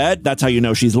 Greene said. That's how you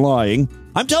know she's lying.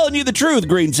 I'm telling you the truth,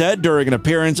 Green said during an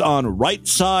appearance on Right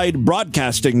Side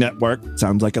Broadcasting Network.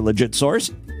 Sounds like a legit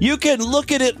source. You can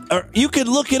look at it, or you can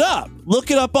look it up. Look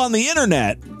it up on the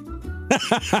internet.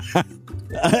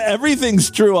 Everything's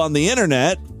true on the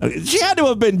internet. She had to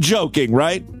have been joking,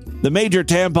 right? The major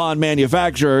tampon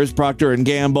manufacturers, Procter &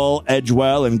 Gamble,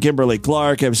 Edgewell, and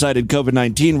Kimberly-Clark, have cited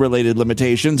COVID-19 related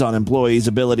limitations on employees'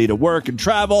 ability to work and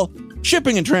travel,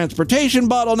 shipping and transportation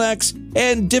bottlenecks,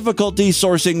 and difficulty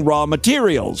sourcing raw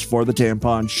materials for the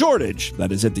tampon shortage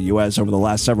that has hit the U.S. over the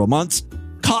last several months.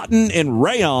 Cotton and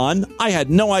rayon. I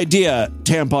had no idea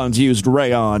tampons used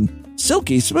rayon.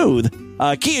 Silky smooth.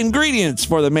 Key ingredients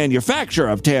for the manufacture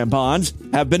of tampons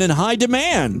have been in high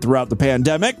demand throughout the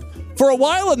pandemic. For a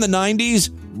while in the 90s,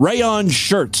 rayon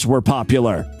shirts were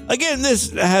popular. Again,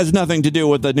 this has nothing to do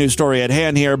with the news story at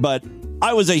hand here, but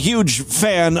I was a huge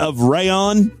fan of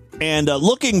rayon. And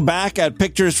looking back at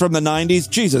pictures from the 90s,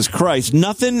 Jesus Christ,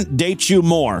 nothing dates you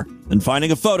more than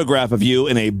finding a photograph of you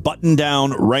in a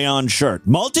button-down rayon shirt.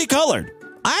 Multicolored.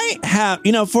 I have,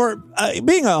 for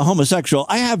being a homosexual,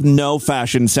 I have no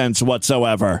fashion sense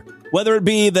whatsoever. Whether it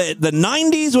be the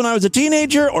 90s when I was a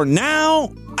teenager or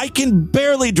now, I can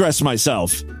barely dress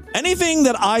myself. Anything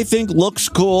that I think looks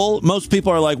cool, most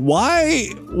people are like,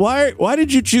 why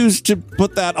did you choose to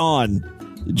put that on?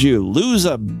 Did you lose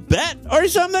a bet or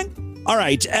something? All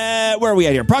right, where are we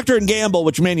at here? Procter & Gamble,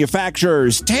 which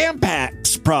manufactures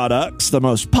Tampax products, the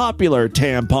most popular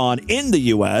tampon in the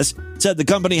U.S., said the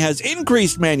company has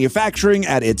increased manufacturing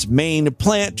at its main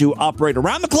plant to operate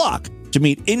around the clock to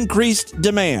meet increased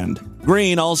demand.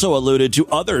 Green also alluded to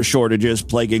other shortages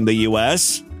plaguing the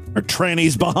U.S. Are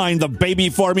trannies behind the baby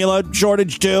formula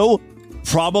shortage too?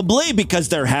 Probably because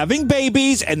they're having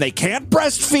babies and they can't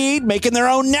breastfeed, making their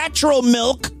own natural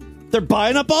milk. They're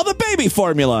buying up all the baby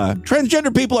formula.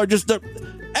 Transgender people are just...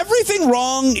 everything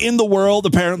wrong in the world,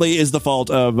 apparently, is the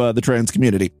fault of the trans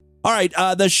community. All right,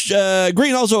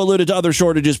 Green also alluded to other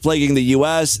shortages plaguing the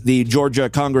U.S. The Georgia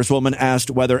Congresswoman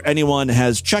asked whether anyone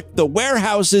has checked the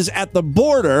warehouses at the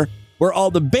border where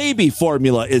all the baby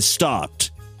formula is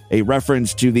stocked. A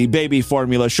reference to the baby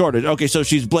formula shortage. Okay, so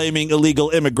she's blaming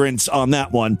illegal immigrants on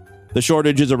that one. The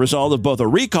shortage is a result of both a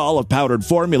recall of powdered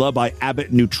formula by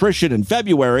Abbott Nutrition in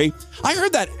February. I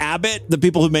heard that Abbott, the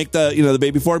people who make the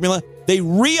baby formula, they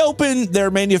reopened their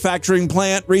manufacturing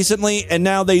plant recently, and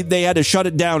now they had to shut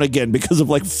it down again because of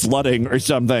flooding or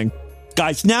something.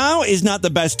 Guys, now is not the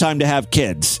best time to have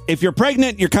kids. If you're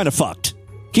pregnant, you're kind of fucked.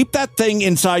 Keep that thing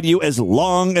inside you as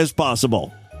long as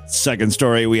possible. Second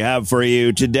story we have for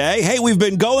you today. Hey, we've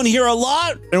been going here a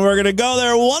lot, and we're going to go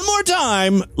there one more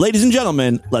time. Ladies and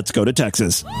gentlemen, let's go to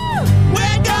Texas.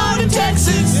 We're going to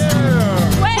Texas. Yeah.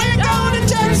 We're going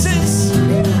to Texas.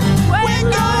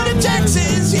 We're going to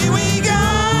Texas. Here we go.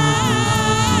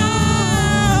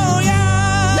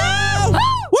 Yeah.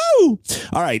 Woo!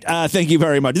 All right. Thank you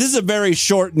very much. This is a very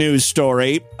short news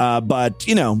story, but,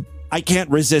 I can't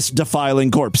resist defiling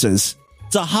corpses.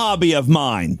 It's a hobby of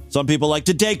mine. Some people like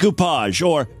to decoupage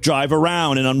or drive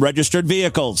around in unregistered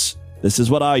vehicles. This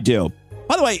is what I do.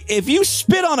 By the way, if you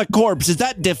spit on a corpse, is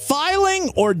that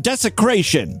defiling or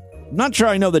desecration? I'm not sure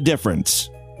I know the difference.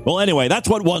 Well, anyway, that's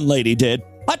what one lady did.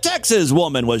 A Texas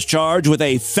woman was charged with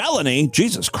a felony.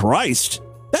 Jesus Christ.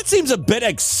 That seems a bit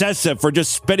excessive for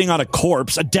just spitting on a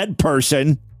corpse, a dead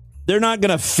person. They're not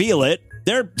going to feel it.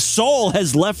 Their soul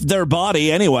has left their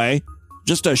body anyway.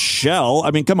 Just a shell.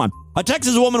 I mean, come on. A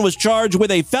Texas woman was charged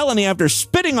with a felony after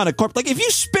spitting on a corpse. If you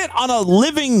spit on a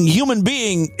living human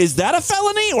being, is that a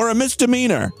felony or a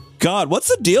misdemeanor? God, what's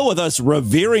the deal with us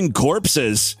revering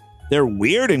corpses? They're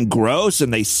weird and gross,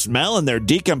 and they smell, and they're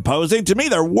decomposing. To me,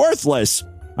 they're worthless.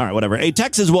 All right, whatever. A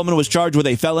Texas woman was charged with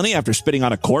a felony after spitting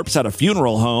on a corpse at a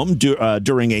funeral home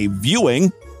during a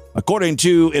viewing. According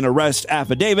to an arrest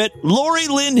affidavit, Lori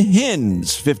Lynn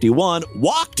Hins, 51,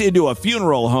 walked into a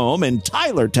funeral home in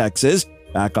Tyler, Texas,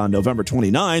 back on November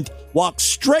 29th, walked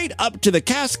straight up to the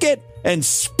casket and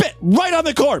spit right on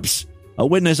the corpse. A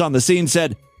witness on the scene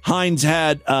said Hines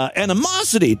had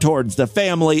animosity towards the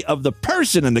family of the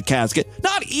person in the casket.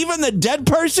 Not even the dead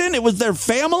person. It was their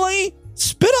family.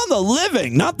 Spit on the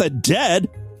living, not the dead.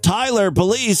 Tyler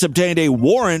police obtained a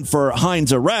warrant for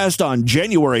Hines' arrest on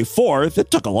January 4th.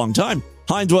 It took a long time.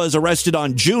 Hines was arrested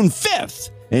on June 5th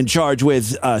and charged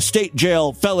with state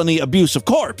jail felony abuse of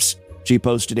corpse. She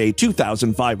posted a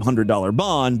 $2,500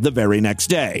 bond the very next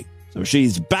day. So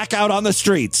she's back out on the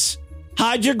streets.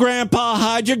 Hide your grandpa,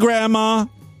 hide your grandma.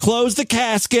 Close the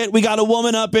casket. We got a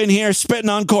woman up in here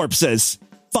spitting on corpses.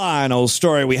 final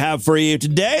story we have for you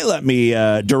today. Let me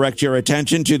direct your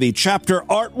attention to the chapter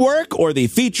artwork or the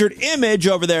featured image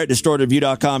over there at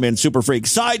DistortedView.com and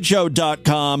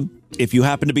SuperFreakSideshow.com. If you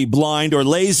happen to be blind or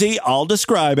lazy, I'll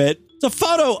describe it. It's a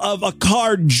photo of a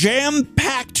car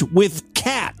jam-packed with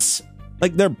cats.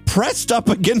 Like they're pressed up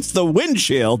against the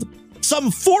windshield.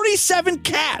 Some 47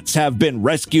 cats have been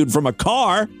rescued from a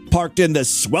car parked in the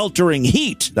sweltering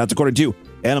heat. That's according to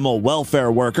animal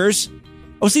welfare workers.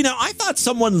 Oh, see, now I thought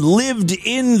someone lived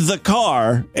in the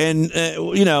car and,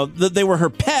 they were her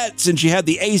pets and she had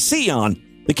the AC on.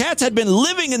 The cats had been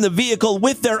living in the vehicle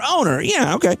with their owner.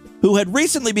 Yeah, okay. Who had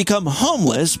recently become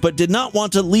homeless but did not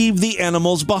want to leave the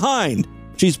animals behind.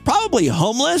 She's probably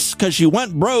homeless because she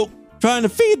went broke trying to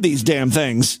feed these damn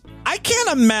things. I can't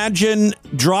imagine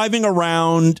driving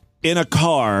around in a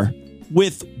car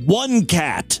with one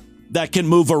cat that can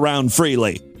move around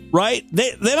freely, right?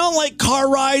 They don't like car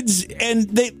rides and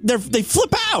they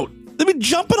flip out. They've been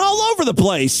jumping all over the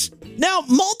place. Now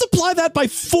multiply that by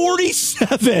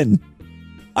 47.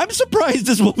 I'm surprised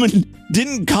this woman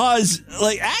didn't cause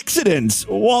accidents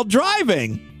while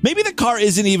driving. Maybe the car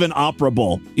isn't even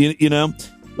operable, you know?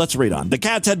 Let's read on. The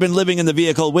cats had been living in the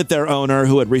vehicle with their owner,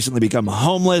 who had recently become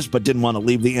homeless but didn't want to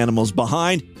leave the animals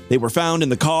behind. They were found in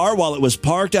the car while it was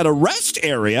parked at a rest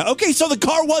area. Okay, so the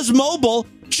car was mobile.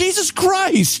 Jesus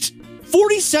Christ.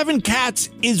 47 cats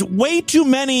is way too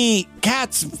many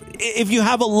cats if you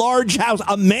have a large house,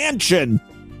 a mansion.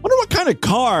 Wonder what kind of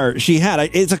car she had.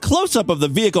 It's a close-up of the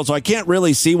vehicle, so I can't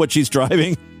really see what she's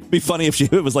driving. It'd be funny if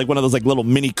it was like one of those little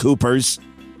Mini Coopers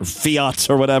or Fiats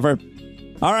or whatever.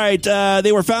 All right,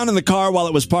 they were found in the car while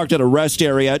it was parked at a rest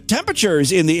area.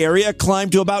 Temperatures in the area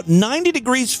climbed to about 90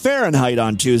 degrees Fahrenheit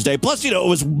on Tuesday. Plus, it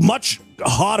was much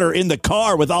hotter in the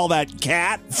car with all that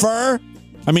cat fur.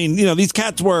 I mean, these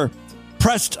cats were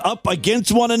pressed up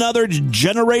against one another,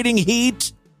 generating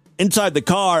heat. Inside the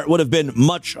car, it would have been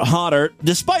much hotter.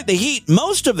 Despite the heat,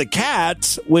 most of the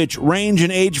cats, which range in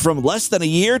age from less than a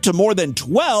year to more than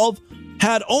 12,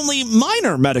 had only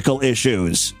minor medical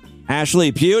issues.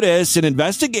 Ashley Putis, an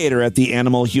investigator at the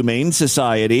Animal Humane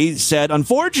Society, said,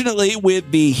 unfortunately, with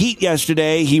the heat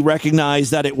yesterday, he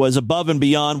recognized that it was above and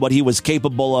beyond what he was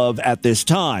capable of at this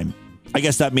time. I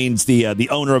guess that means the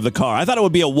owner of the car. I thought it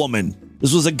would be a woman.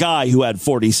 This was a guy who had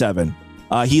 47.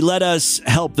 He let us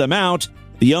help them out.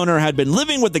 The owner had been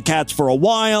living with the cats for a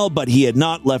while, but he had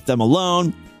not left them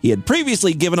alone. He had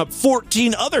previously given up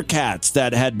 14 other cats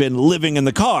that had been living in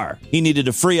the car. He needed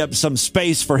to free up some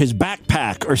space for his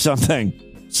backpack or something.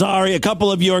 Sorry, a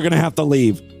couple of you are going to have to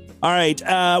leave. All right,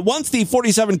 once the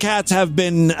 47 cats have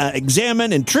been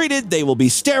examined and treated, they will be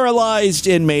sterilized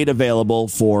and made available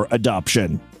for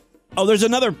adoption. Oh, there's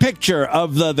another picture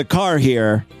of the car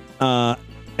here, and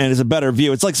it's a better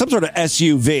view. It's like some sort of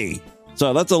SUV,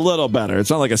 so that's a little better. It's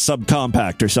not like a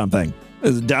subcompact or something.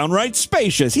 It's downright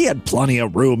spacious. He had plenty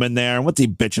of room in there. What's he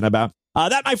bitching about?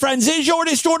 That, my friends, is your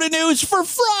Distorted News for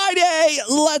Friday.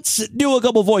 Let's do a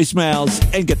couple voicemails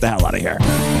and get the hell out of here.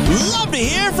 Love to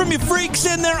hear from you freaks,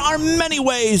 and there are many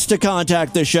ways to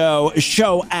contact the show.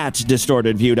 Show at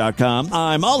DistortedView.com.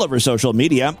 I'm all over social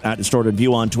media at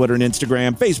DistortedView on Twitter and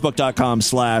Instagram,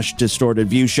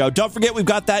 Facebook.com/DistortedViewShow. Don't forget, we've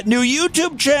got that new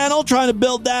YouTube channel, trying to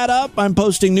build that up. I'm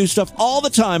posting new stuff all the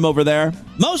time over there.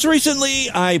 Most recently,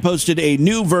 I posted a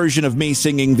new version of me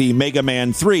singing the Mega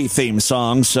Man 3 theme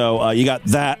song, so you got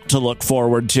that to look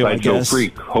forward to, I guess. Joe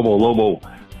Freak, Hobo Lobo.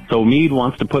 So Mead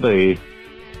wants to put a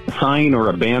sign or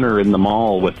a banner in the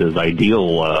mall with his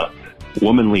ideal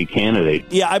womanly candidate.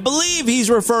 Yeah, I believe he's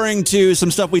referring to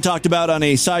some stuff we talked about on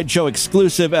a Sideshow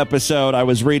exclusive episode. I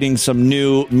was reading some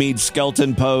new Mead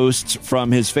Skelton posts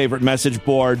from his favorite message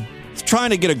board. He's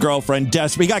trying to get a girlfriend,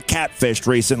 desperate. He got catfished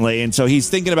recently, and so he's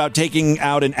thinking about taking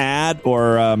out an ad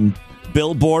or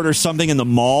billboard or something in the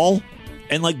mall.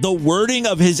 And the wording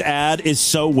of his ad is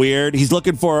so weird. He's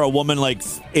looking for a woman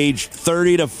age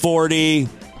 30 to 40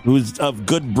 who's of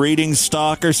good breeding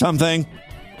stock or something.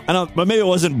 But maybe it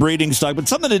wasn't breeding stock, but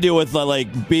something to do with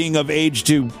being of age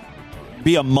to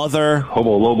be a mother.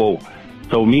 Hobo Lobo.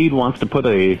 So Mead wants to put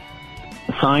a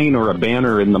sign or a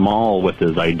banner in the mall with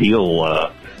his ideal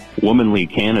womanly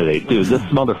candidate. Dude, this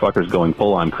motherfucker's going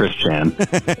full on Christian.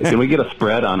 Can we get a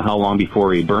spread on how long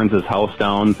before he burns his house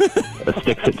down,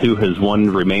 sticks it to his one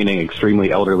remaining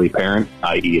extremely elderly parent,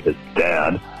 i.e. his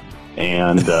dad,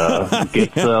 and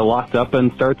gets locked up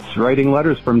and starts writing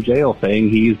letters from jail saying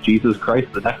he's Jesus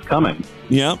Christ the next coming?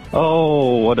 Yep.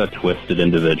 Oh, what a twisted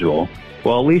individual.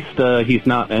 Well, at least he's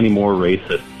not any more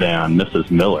racist than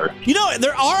Mrs. Miller.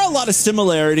 There are a lot of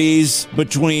similarities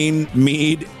between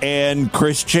Mead and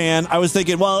Chris Chan. I was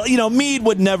thinking, well, Mead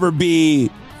would never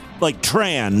be like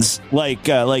trans, like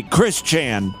Chris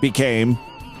Chan became.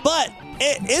 But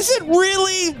is it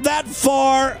really that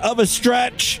far of a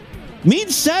stretch?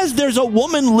 Mead says there's a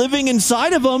woman living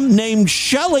inside of him named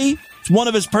Shelley. It's one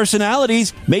of his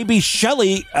personalities. Maybe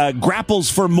Shelley grapples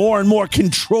for more and more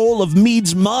control of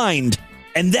Mead's mind.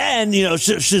 And then, you know,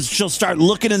 she'll start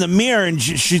looking in the mirror and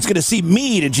she's going to see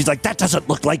Mead. And she's like, that doesn't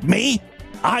look like me.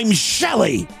 I'm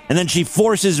Shelley. And then she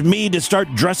forces Mead to start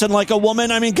dressing like a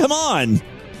woman. I mean, come on.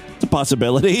 It's a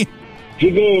possibility.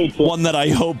 One that I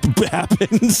hope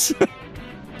happens.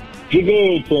 Give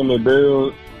it to me,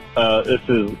 bro. This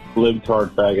is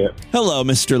Libtard Faggot. Hello,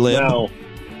 Mr. Lib. Now,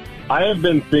 I have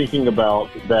been thinking about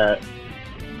that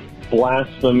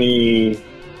blasphemy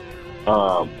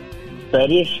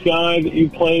fetish guy that you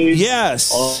played.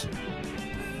 Yes.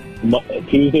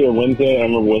 Tuesday or Wednesday. I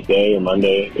remember what day or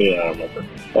Monday. Yeah, I remember.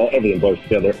 Everything blurs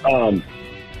together.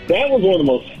 That was one of the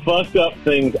most fucked up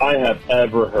things I have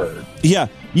ever heard. Yeah,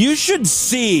 you should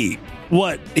see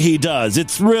what he does.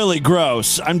 It's really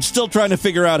gross. I'm still trying to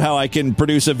figure out how I can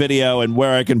produce a video and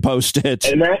where I can post it.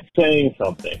 And that's saying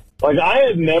something. Like, I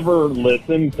had never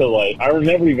listened to, I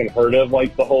never even heard of,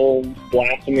 the whole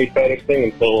blasphemy fetish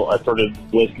thing until I started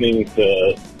listening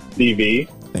to TV.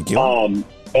 Thank you. And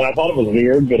I thought it was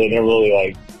weird, but I never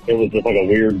really, it was just, a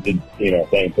weird, thing.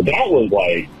 But that was,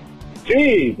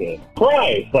 Jesus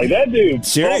Christ. That dude.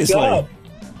 Seriously. Up.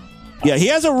 Yeah, he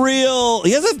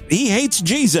hates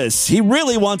Jesus. He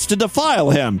really wants to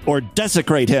defile him or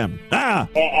desecrate him. I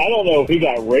don't know if he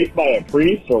got raped by a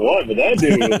priest or what, but that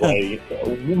dude was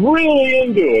really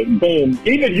into it. And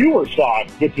even you were shocked,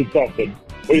 which is something.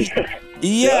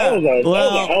 Yeah, that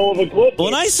was a hell of a clip.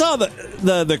 When I saw the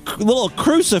little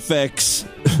crucifix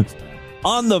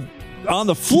on the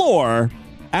floor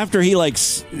after he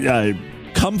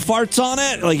cum farts on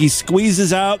it, he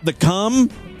squeezes out the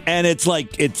cum. And it's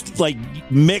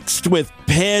mixed with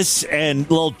piss and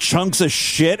little chunks of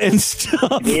shit and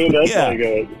stuff. Dude, that's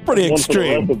pretty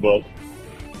extreme.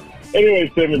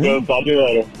 Anyway, Tim, I'll do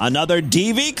later. Another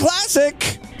DV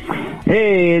classic.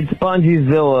 Hey, it's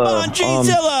Bonjizilla.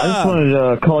 Bonjizilla. I just wanted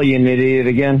to call you an idiot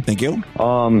again. Thank you.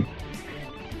 I'm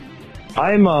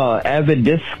a avid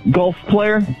disc golf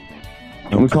player.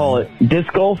 Okay. We call it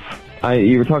disc golf.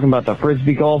 You were talking about the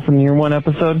frisbee golf in your one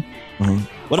episode. Mm-hmm.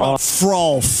 What about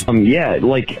frolf? Yeah,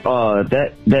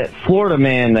 that Florida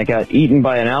man that got eaten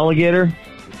by an alligator,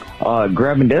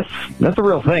 grabbing discs. That's a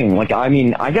real thing.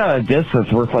 I got a disc that's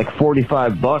worth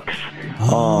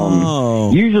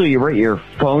 $45. Usually you write your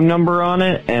phone number on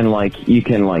it, and you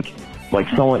can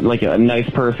someone a nice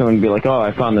person would be like, oh,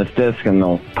 I found this disc, and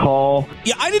they'll call.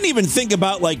 Yeah, I didn't even think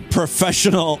about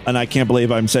professional, and I can't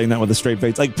believe I'm saying that with a straight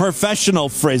face, professional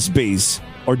frisbees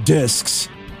or discs.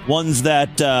 Ones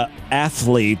that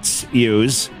athletes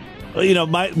use.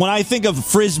 When I think of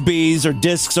frisbees or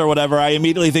discs or whatever, I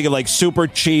immediately think of super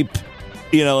cheap,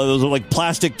 those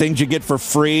plastic things you get for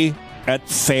free at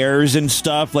fairs and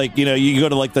stuff. You go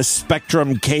to the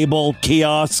Spectrum cable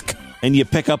kiosk and you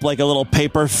pick up a little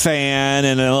paper fan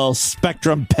and a little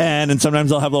Spectrum pen, and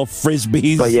sometimes they'll have little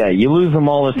frisbees. But yeah, you lose them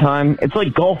all the time. It's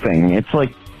like golfing. It's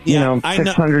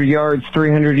 600 yards,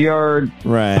 300 yard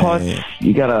putts.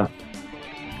 You gotta.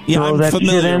 Yeah, I'm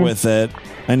familiar with it.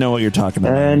 I know what you're talking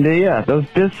about. And those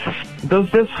discs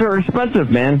are expensive,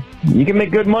 man. You can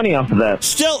make good money off of that.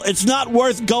 Still, it's not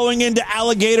worth going into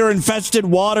alligator-infested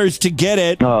waters to get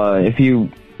it. If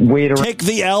you wait around, take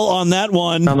the L on that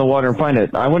one. On the water and find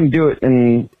it. I wouldn't do it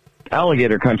in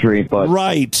alligator country, but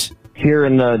right here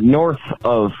in the north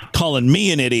of calling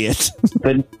me an idiot.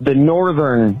 the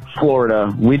northern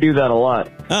Florida, we do that a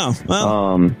lot. Oh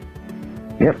well.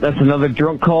 Yep, that's another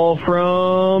drunk call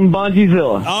from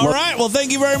Bonjizilla. All right. Well,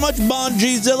 thank you very much,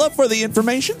 Bonjizilla, for the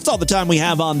information. It's all the time we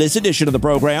have on this edition of the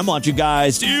program. I want you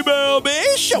guys to email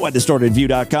me,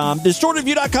 show@distortedview.com.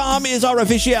 Distortedview.com is our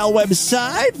official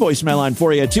website. Voicemail line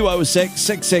for you,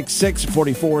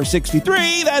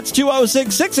 206-666-4463. That's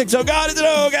 206-66. Oh, God, is it?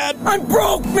 Oh, God. I'm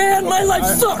broke, man. My life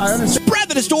sucks. Spread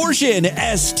the distortion.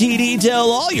 STD. Tell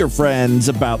all your friends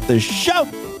about the show.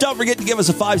 Don't forget to give us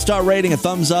a 5-star rating, a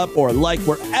thumbs up, or a like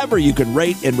wherever you can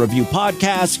rate and review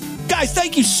podcasts. Guys,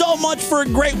 thank you so much for a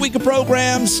great week of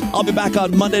programs. I'll be back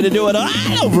on Monday to do it all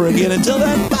over again. Until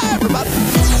then, bye, everybody.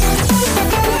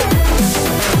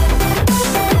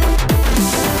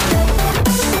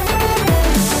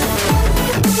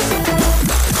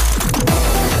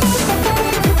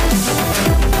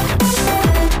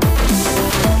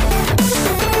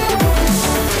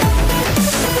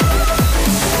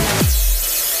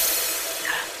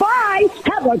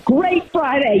 Have a great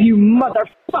Friday, you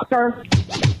motherfucker.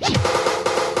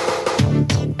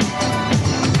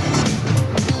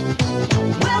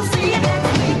 We'll see.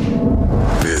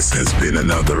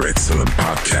 another excellent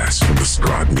podcast from the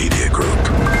Scribe Media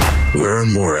Group.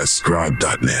 Learn more at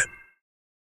scribe.net.